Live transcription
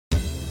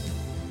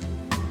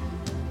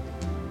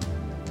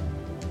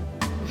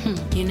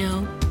You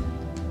know,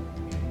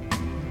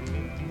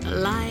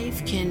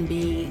 life can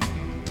be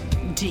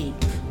deep,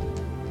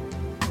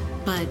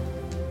 but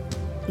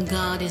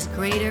God is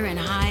greater and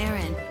higher,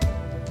 and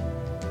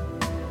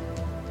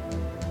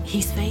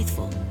He's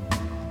faithful.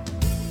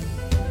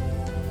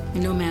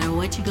 And no matter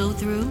what you go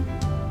through,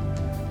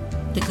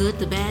 the good,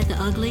 the bad, the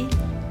ugly,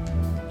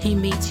 He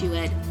meets you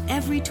at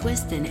every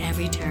twist and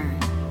every turn.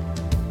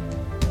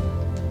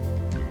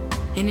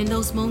 And in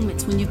those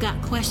moments when you've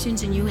got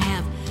questions and you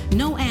have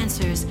no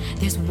answers,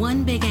 there's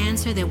one big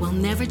answer that will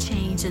never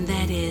change, and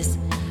that is,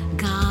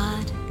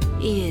 God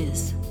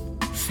is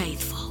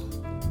faithful.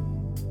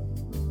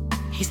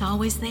 He's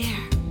always there.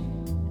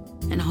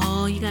 And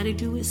all you got to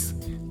do is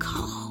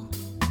call.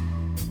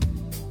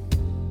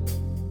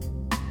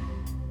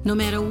 No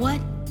matter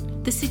what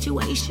the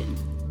situation,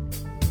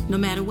 no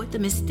matter what the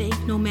mistake,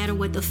 no matter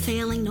what the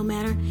failing, no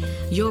matter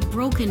your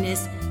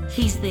brokenness,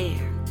 He's there.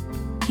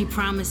 He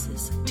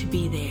promises to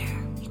be there.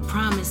 He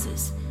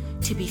promises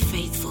to be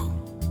faithful,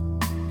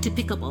 to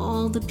pick up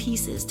all the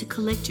pieces, to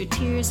collect your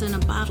tears in a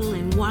bottle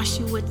and wash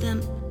you with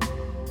them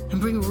and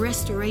bring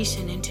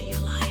restoration into your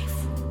life.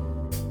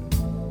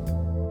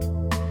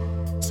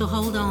 So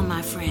hold on,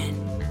 my friend.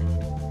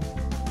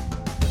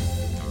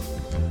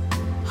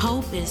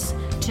 Hope is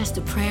just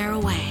a prayer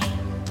away.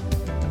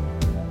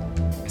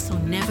 So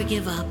never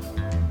give up.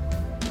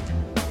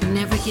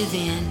 Never give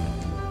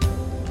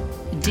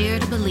in. Dare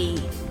to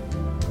believe.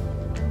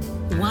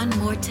 One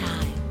more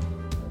time.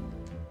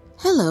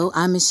 Hello,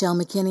 I'm Michelle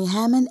McKinney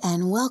Hammond,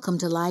 and welcome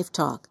to Life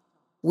Talk.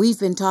 We've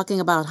been talking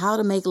about how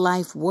to make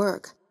life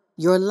work.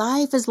 Your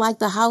life is like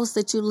the house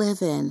that you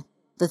live in.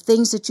 The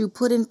things that you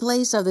put in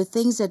place are the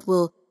things that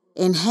will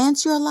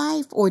enhance your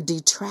life or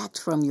detract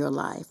from your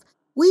life.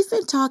 We've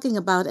been talking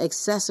about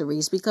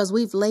accessories because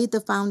we've laid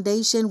the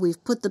foundation,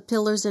 we've put the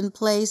pillars in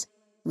place,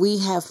 we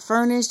have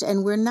furnished,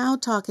 and we're now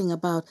talking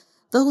about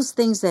those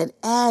things that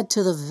add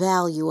to the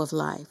value of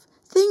life.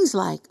 Things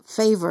like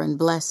favor and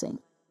blessing.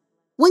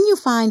 When you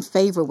find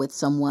favor with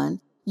someone,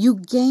 you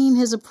gain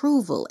his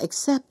approval,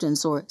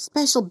 acceptance, or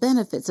special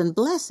benefits and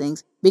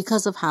blessings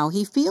because of how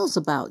he feels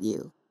about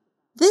you.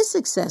 This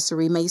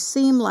accessory may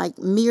seem like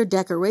mere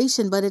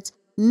decoration, but it's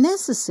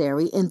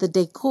necessary in the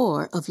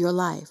decor of your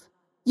life.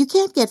 You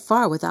can't get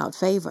far without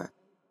favor.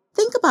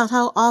 Think about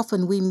how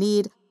often we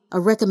need a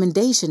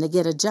recommendation to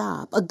get a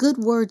job, a good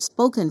word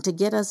spoken to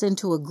get us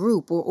into a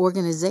group or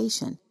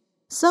organization.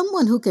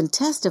 Someone who can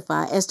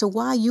testify as to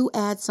why you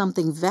add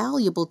something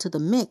valuable to the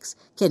mix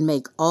can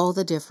make all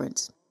the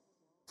difference.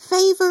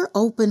 Favor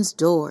opens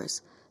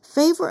doors.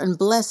 Favor and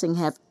blessing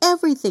have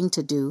everything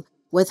to do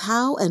with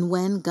how and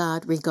when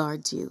God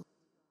regards you.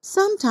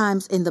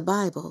 Sometimes in the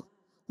Bible,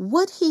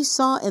 what He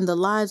saw in the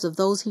lives of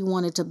those He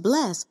wanted to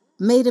bless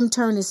made Him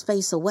turn His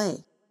face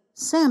away.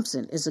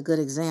 Samson is a good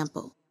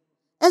example.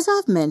 As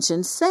I've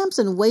mentioned,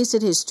 Samson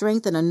wasted his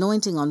strength and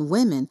anointing on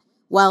women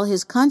while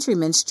his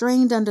countrymen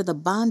strained under the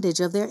bondage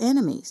of their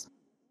enemies.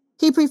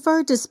 He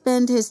preferred to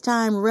spend his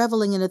time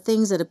reveling in the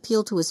things that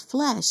appeal to his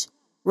flesh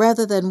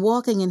rather than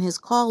walking in his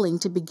calling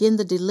to begin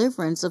the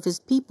deliverance of his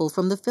people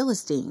from the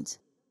Philistines.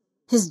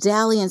 His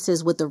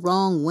dalliances with the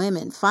wrong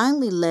women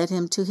finally led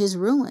him to his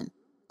ruin.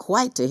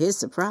 Quite to his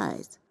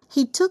surprise,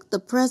 he took the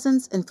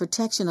presence and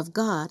protection of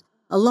God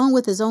along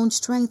with his own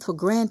strength for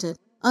granted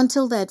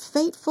until that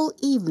fateful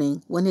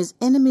evening when his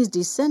enemies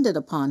descended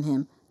upon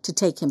him to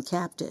take him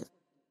captive.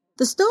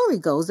 The story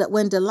goes that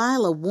when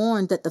Delilah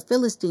warned that the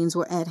Philistines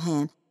were at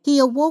hand, he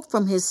awoke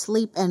from his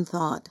sleep and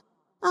thought,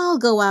 "I'll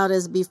go out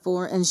as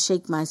before and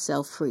shake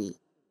myself free."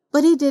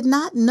 But he did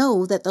not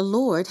know that the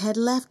Lord had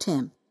left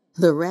him.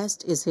 The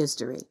rest is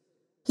history.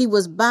 He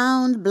was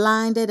bound,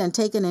 blinded, and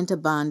taken into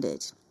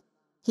bondage.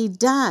 He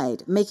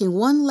died making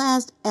one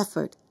last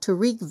effort to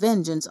wreak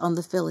vengeance on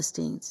the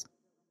Philistines.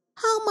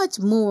 How much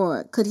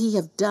more could he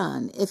have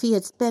done if he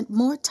had spent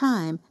more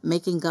time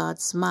making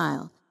God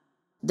smile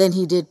than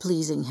he did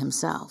pleasing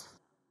himself?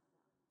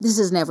 This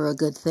is never a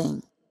good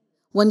thing.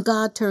 When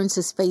God turns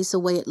His face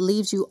away, it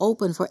leaves you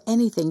open for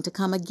anything to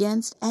come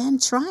against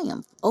and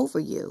triumph over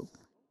you.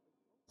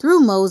 Through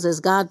Moses,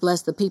 God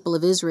blessed the people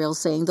of Israel,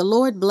 saying, "The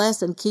Lord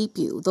bless and keep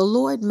you. The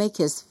Lord make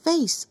His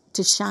face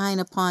to shine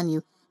upon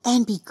you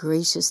and be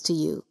gracious to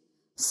you."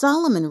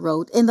 Solomon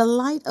wrote, "In the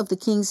light of the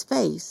king's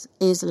face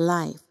is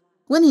life.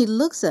 When he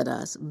looks at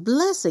us,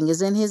 blessing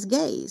is in his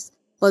gaze.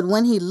 But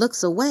when he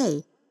looks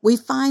away, we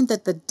find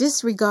that the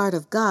disregard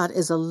of God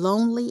is a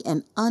lonely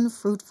and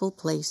unfruitful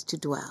place to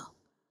dwell."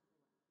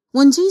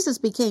 When Jesus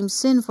became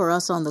sin for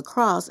us on the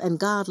cross and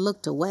God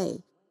looked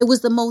away, it was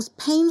the most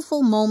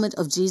painful moment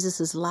of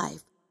Jesus'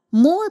 life,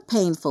 more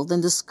painful than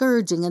the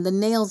scourging and the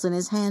nails in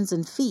His hands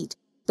and feet.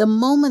 The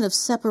moment of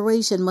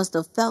separation must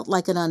have felt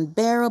like an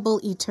unbearable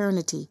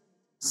eternity.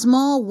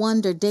 Small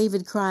wonder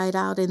David cried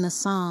out in the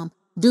psalm,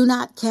 "Do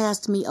not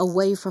cast me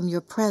away from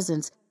your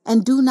presence,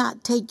 and do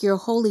not take your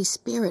Holy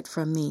Spirit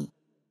from me."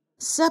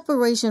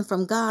 Separation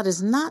from God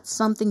is not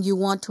something you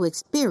want to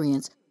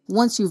experience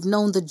once you've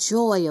known the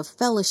joy of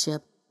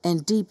fellowship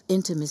and deep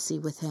intimacy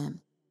with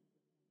Him.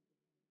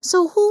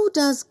 So who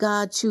does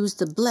God choose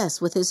to bless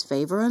with his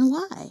favor and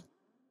why?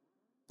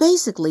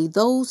 Basically,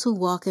 those who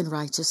walk in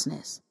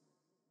righteousness.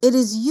 It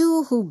is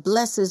you who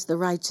blesses the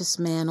righteous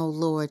man, O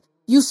Lord.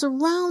 You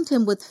surround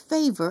him with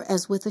favor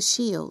as with a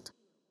shield.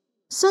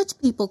 Such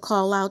people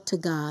call out to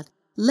God,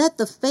 "Let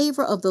the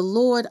favor of the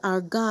Lord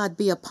our God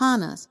be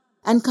upon us,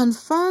 and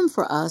confirm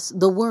for us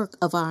the work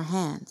of our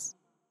hands."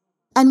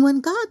 And when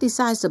God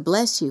decides to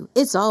bless you,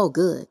 it's all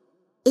good.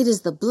 It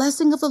is the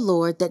blessing of the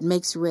Lord that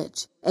makes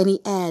rich, and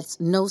he adds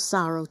no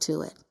sorrow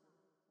to it.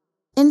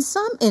 In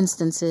some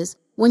instances,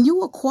 when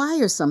you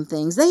acquire some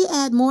things, they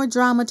add more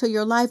drama to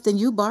your life than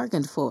you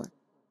bargained for.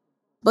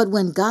 But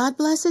when God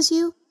blesses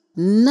you,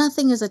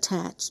 nothing is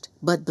attached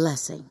but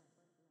blessing.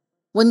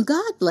 When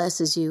God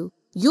blesses you,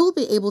 you'll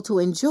be able to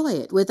enjoy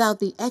it without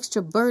the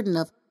extra burden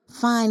of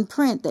fine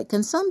print that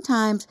can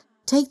sometimes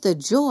take the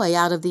joy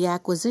out of the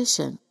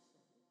acquisition.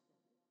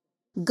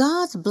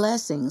 God's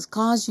blessings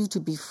cause you to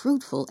be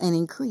fruitful and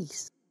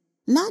increase,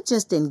 not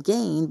just in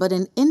gain, but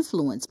in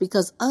influence,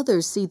 because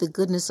others see the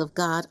goodness of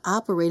God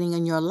operating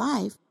in your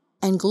life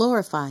and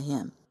glorify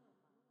him.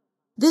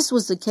 This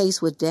was the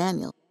case with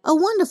Daniel, a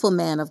wonderful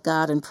man of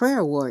God and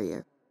prayer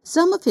warrior.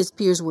 Some of his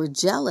peers were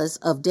jealous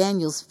of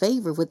Daniel's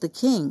favor with the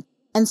king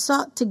and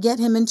sought to get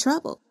him in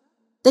trouble.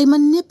 They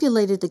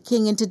manipulated the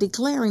king into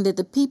declaring that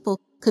the people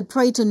could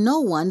pray to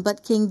no one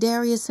but King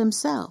Darius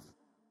himself.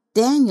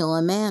 Daniel,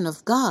 a man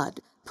of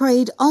God,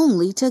 prayed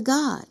only to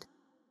God.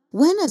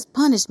 When, as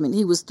punishment,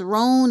 he was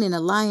thrown in a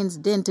lion's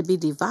den to be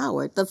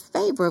devoured, the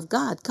favor of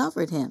God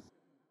covered him.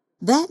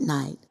 That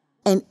night,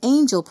 an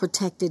angel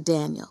protected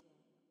Daniel.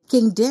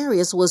 King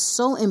Darius was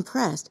so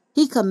impressed,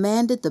 he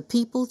commanded the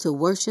people to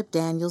worship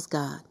Daniel's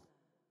God.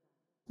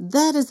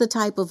 That is the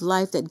type of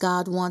life that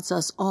God wants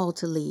us all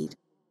to lead,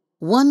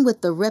 one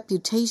with the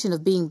reputation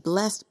of being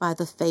blessed by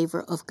the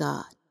favor of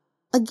God.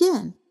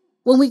 Again,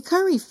 when we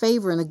curry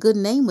favor and a good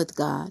name with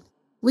God,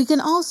 we can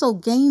also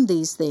gain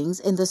these things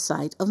in the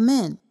sight of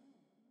men.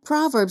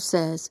 Proverbs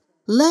says,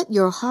 "Let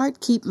your heart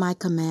keep my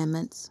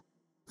commandments,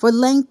 for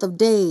length of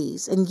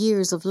days and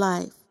years of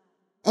life,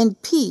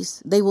 and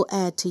peace they will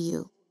add to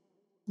you.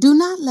 Do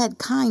not let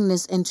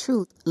kindness and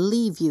truth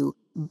leave you.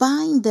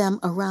 Bind them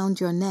around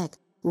your neck.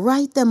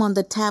 Write them on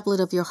the tablet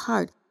of your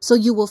heart, so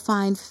you will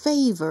find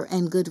favor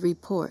and good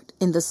report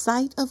in the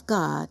sight of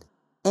God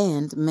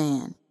and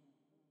man."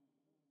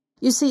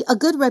 You see, a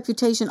good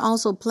reputation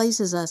also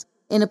places us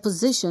in a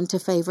position to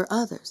favor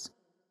others.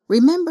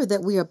 Remember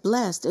that we are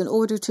blessed in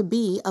order to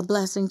be a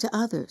blessing to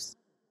others.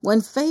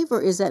 When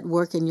favor is at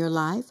work in your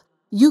life,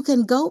 you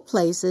can go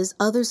places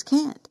others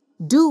can't,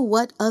 do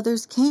what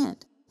others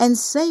can't, and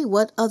say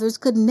what others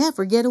could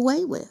never get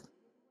away with.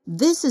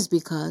 This is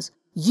because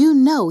you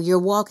know you're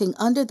walking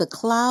under the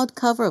cloud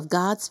cover of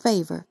God's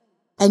favor,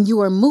 and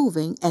you are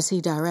moving as he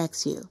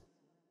directs you.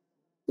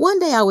 One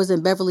day I was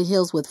in Beverly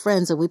Hills with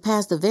friends, and we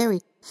passed a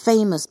very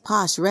famous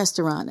posh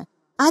restaurant.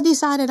 I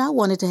decided I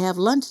wanted to have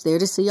lunch there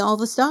to see all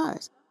the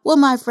stars. Well,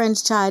 my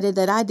friends chided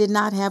that I did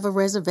not have a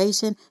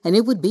reservation and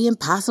it would be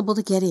impossible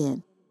to get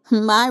in.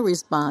 My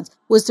response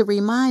was to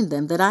remind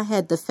them that I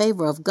had the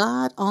favor of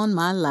God on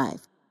my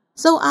life.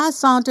 So I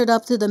sauntered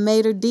up to the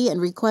maitre d' and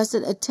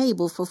requested a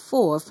table for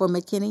 4 for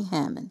McKinney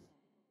Hammond.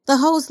 The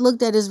host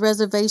looked at his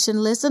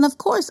reservation list, and of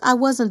course I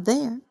wasn't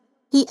there.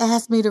 He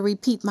asked me to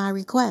repeat my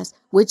request,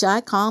 which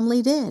I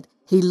calmly did.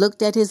 He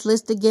looked at his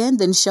list again,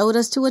 then showed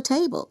us to a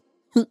table.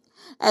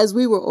 As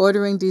we were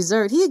ordering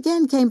dessert, he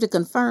again came to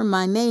confirm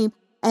my name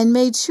and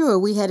made sure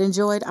we had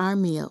enjoyed our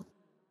meal.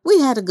 We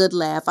had a good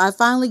laugh. I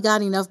finally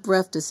got enough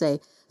breath to say,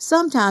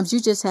 sometimes you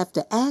just have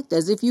to act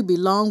as if you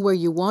belong where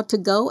you want to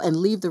go and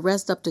leave the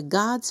rest up to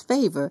God's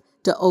favor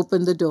to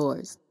open the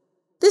doors.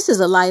 This is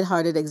a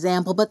lighthearted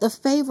example, but the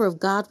favor of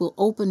God will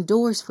open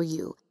doors for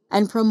you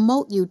and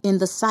promote you in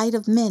the sight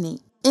of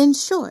many. In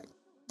short,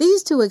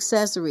 these two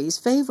accessories,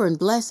 favor and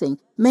blessing,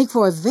 make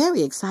for a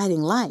very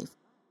exciting life.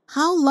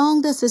 How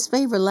long does his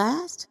favor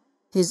last?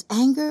 His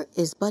anger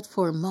is but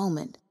for a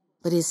moment,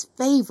 but his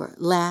favor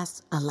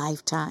lasts a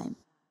lifetime.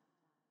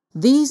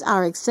 These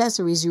are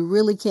accessories you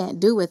really can't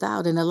do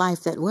without in a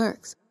life that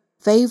works.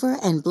 Favor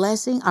and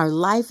blessing are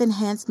life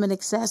enhancement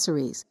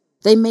accessories.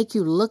 They make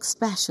you look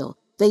special.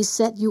 They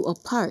set you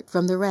apart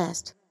from the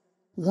rest.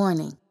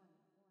 Warning: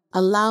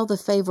 allow the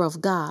favor of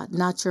God,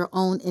 not your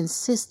own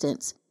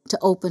insistence, to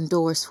open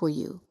doors for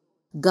you.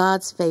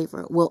 God's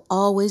favor will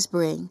always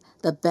bring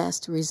the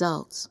best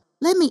results.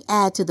 Let me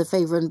add to the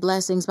favor and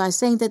blessings by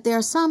saying that there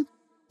are some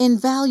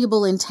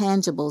invaluable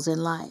intangibles in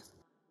life.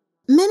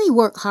 Many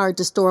work hard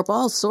to store up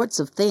all sorts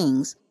of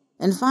things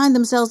and find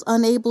themselves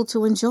unable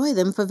to enjoy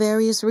them for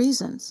various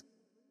reasons.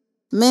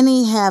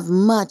 Many have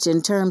much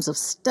in terms of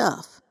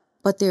stuff,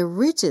 but their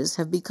riches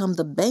have become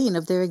the bane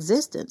of their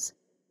existence,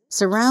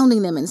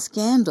 surrounding them in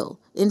scandal,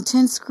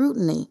 intense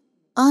scrutiny,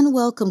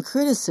 unwelcome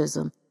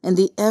criticism, and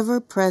the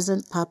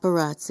ever-present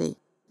paparazzi.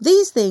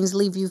 These things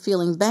leave you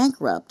feeling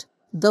bankrupt,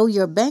 though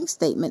your bank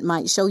statement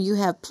might show you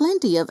have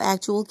plenty of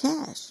actual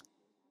cash.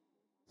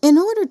 In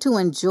order to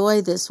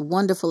enjoy this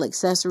wonderful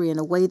accessory in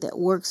a way that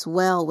works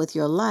well with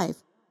your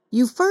life,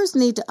 You first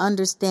need to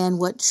understand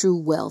what true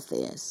wealth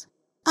is.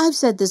 I've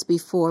said this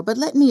before, but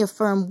let me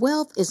affirm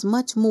wealth is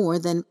much more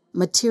than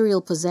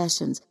material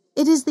possessions.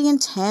 It is the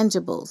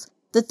intangibles,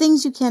 the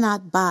things you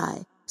cannot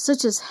buy,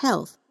 such as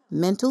health,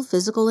 mental,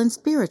 physical, and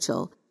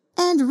spiritual,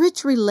 and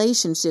rich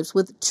relationships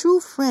with true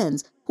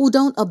friends who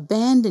don't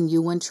abandon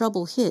you when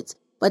trouble hits,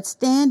 but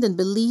stand and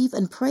believe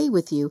and pray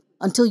with you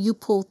until you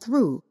pull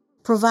through,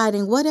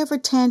 providing whatever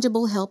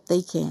tangible help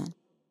they can.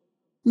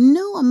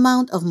 No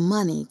amount of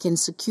money can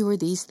secure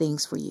these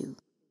things for you.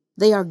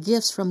 They are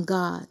gifts from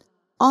God,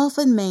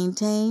 often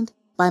maintained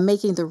by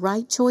making the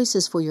right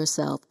choices for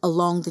yourself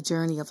along the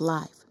journey of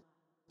life.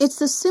 It's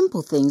the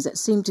simple things that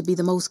seem to be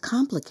the most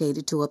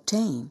complicated to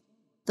obtain,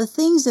 the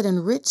things that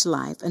enrich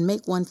life and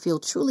make one feel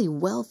truly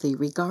wealthy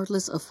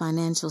regardless of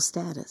financial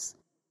status.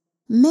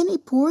 Many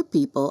poor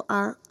people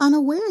are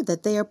unaware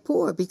that they are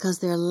poor because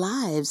their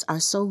lives are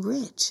so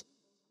rich.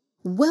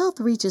 Wealth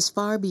reaches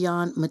far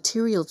beyond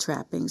material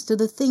trappings to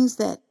the things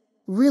that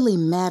really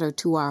matter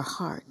to our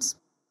hearts.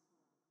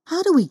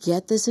 How do we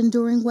get this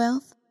enduring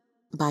wealth?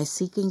 By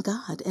seeking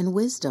God and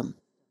wisdom.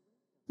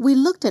 We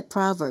looked at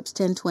Proverbs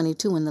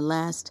 10:22 in the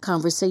last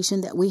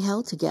conversation that we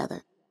held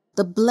together.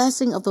 The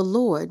blessing of the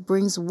Lord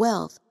brings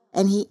wealth,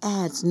 and He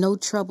adds no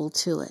trouble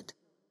to it.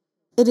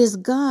 It is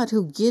God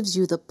who gives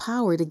you the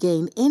power to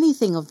gain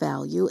anything of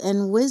value,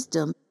 and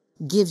wisdom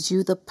gives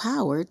you the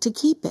power to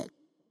keep it.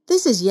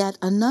 This is yet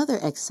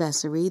another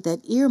accessory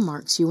that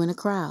earmarks you in a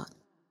crowd.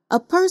 A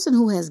person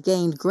who has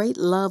gained great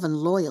love and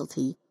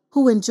loyalty,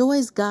 who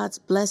enjoys God's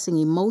blessing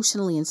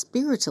emotionally and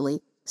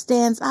spiritually,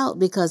 stands out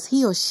because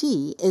he or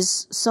she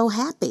is so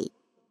happy.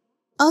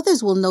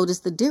 Others will notice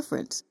the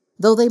difference,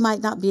 though they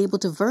might not be able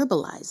to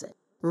verbalize it.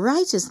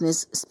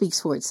 Righteousness speaks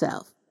for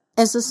itself.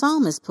 As the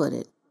psalmist put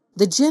it,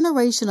 the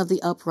generation of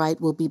the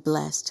upright will be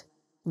blessed.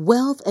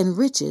 Wealth and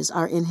riches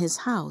are in his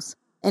house,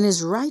 and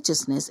his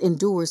righteousness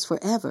endures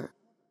forever.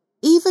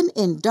 Even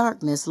in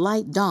darkness,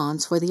 light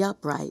dawns for the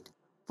upright.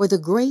 For the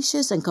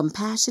gracious and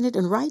compassionate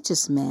and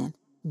righteous man,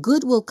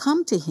 good will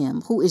come to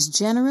him who is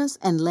generous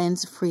and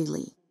lends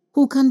freely,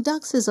 who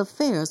conducts his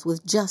affairs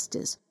with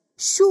justice.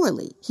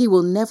 Surely he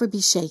will never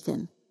be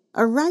shaken.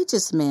 A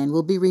righteous man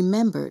will be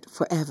remembered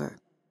forever.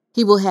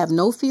 He will have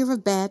no fear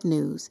of bad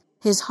news.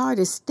 His heart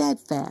is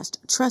steadfast,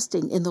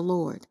 trusting in the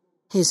Lord.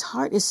 His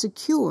heart is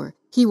secure.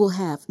 He will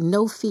have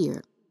no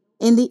fear.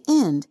 In the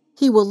end,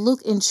 he will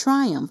look in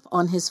triumph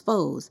on his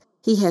foes.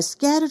 He has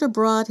scattered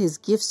abroad his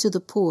gifts to the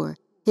poor.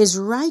 His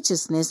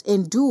righteousness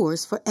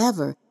endures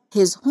forever.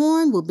 His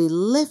horn will be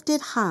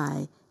lifted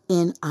high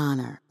in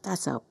honor.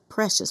 That's a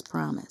precious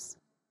promise.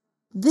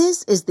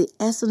 This is the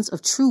essence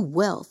of true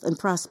wealth and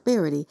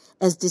prosperity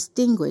as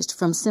distinguished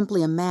from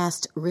simply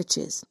amassed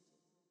riches.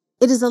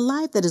 It is a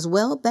life that is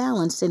well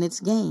balanced in its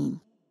gain,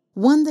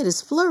 one that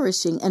is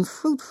flourishing and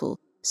fruitful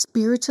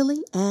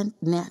spiritually and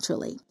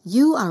naturally.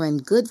 You are in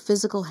good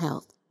physical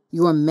health.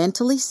 You are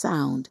mentally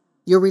sound.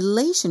 Your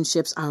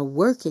relationships are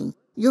working.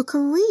 Your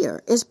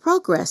career is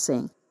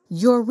progressing.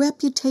 Your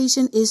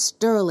reputation is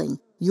sterling.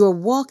 You're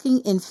walking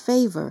in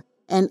favor,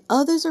 and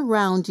others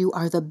around you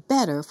are the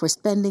better for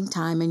spending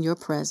time in your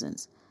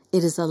presence.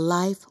 It is a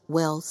life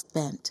well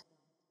spent.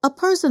 A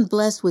person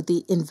blessed with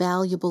the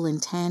invaluable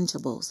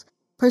intangibles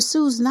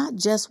pursues not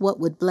just what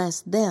would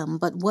bless them,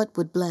 but what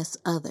would bless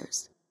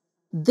others.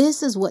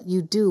 This is what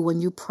you do when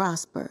you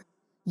prosper.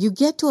 You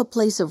get to a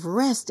place of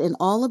rest in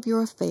all of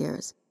your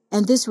affairs,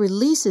 and this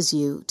releases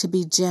you to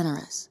be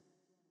generous.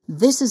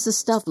 This is the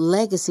stuff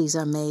legacies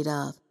are made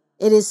of.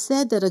 It is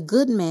said that a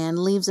good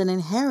man leaves an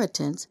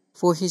inheritance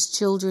for his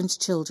children's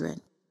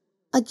children.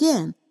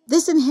 Again,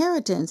 this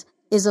inheritance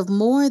is of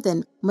more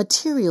than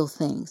material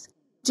things.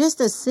 Just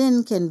as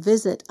sin can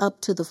visit up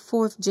to the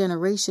 4th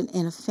generation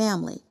in a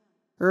family,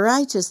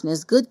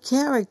 righteousness, good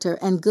character,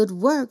 and good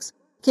works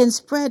can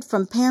spread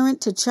from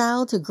parent to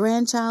child to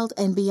grandchild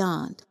and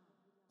beyond.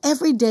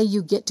 Every day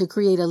you get to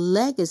create a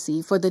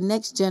legacy for the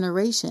next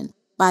generation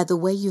by the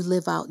way you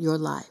live out your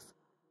life,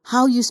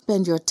 how you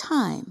spend your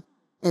time,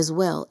 as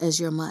well as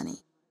your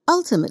money.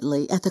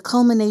 Ultimately, at the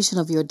culmination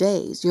of your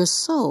days, your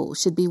soul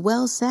should be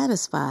well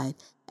satisfied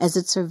as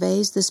it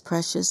surveys this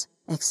precious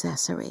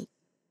accessory,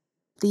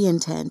 the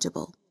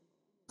intangible,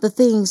 the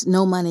things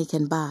no money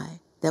can buy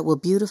that will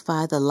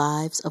beautify the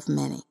lives of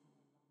many.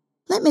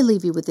 Let me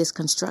leave you with this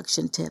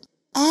construction tip.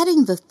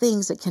 Adding the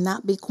things that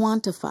cannot be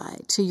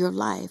quantified to your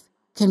life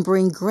can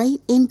bring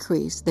great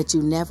increase that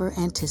you never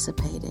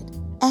anticipated.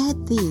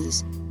 Add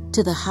these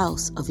to the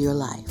house of your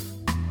life.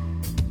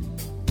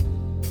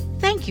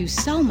 Thank you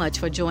so much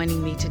for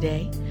joining me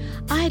today.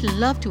 I'd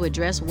love to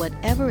address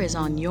whatever is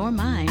on your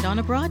mind on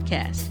a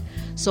broadcast.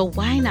 So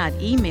why not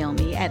email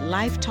me at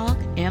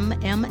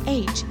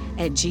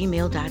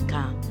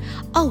lifetalkmmh@gmail.com.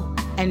 Oh,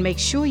 and make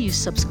sure you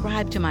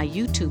subscribe to my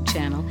YouTube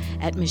channel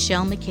at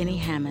Michelle McKinney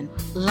Hammond.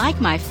 Like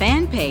my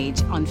fan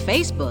page on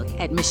Facebook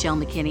at Michelle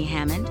McKinney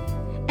Hammond.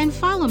 And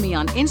follow me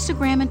on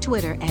Instagram and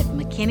Twitter at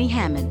McKinney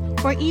Hammond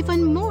for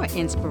even more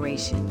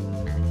inspiration.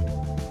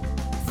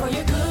 For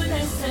your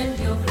goodness and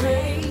your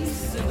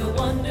grace and the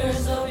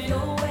wonders of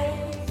your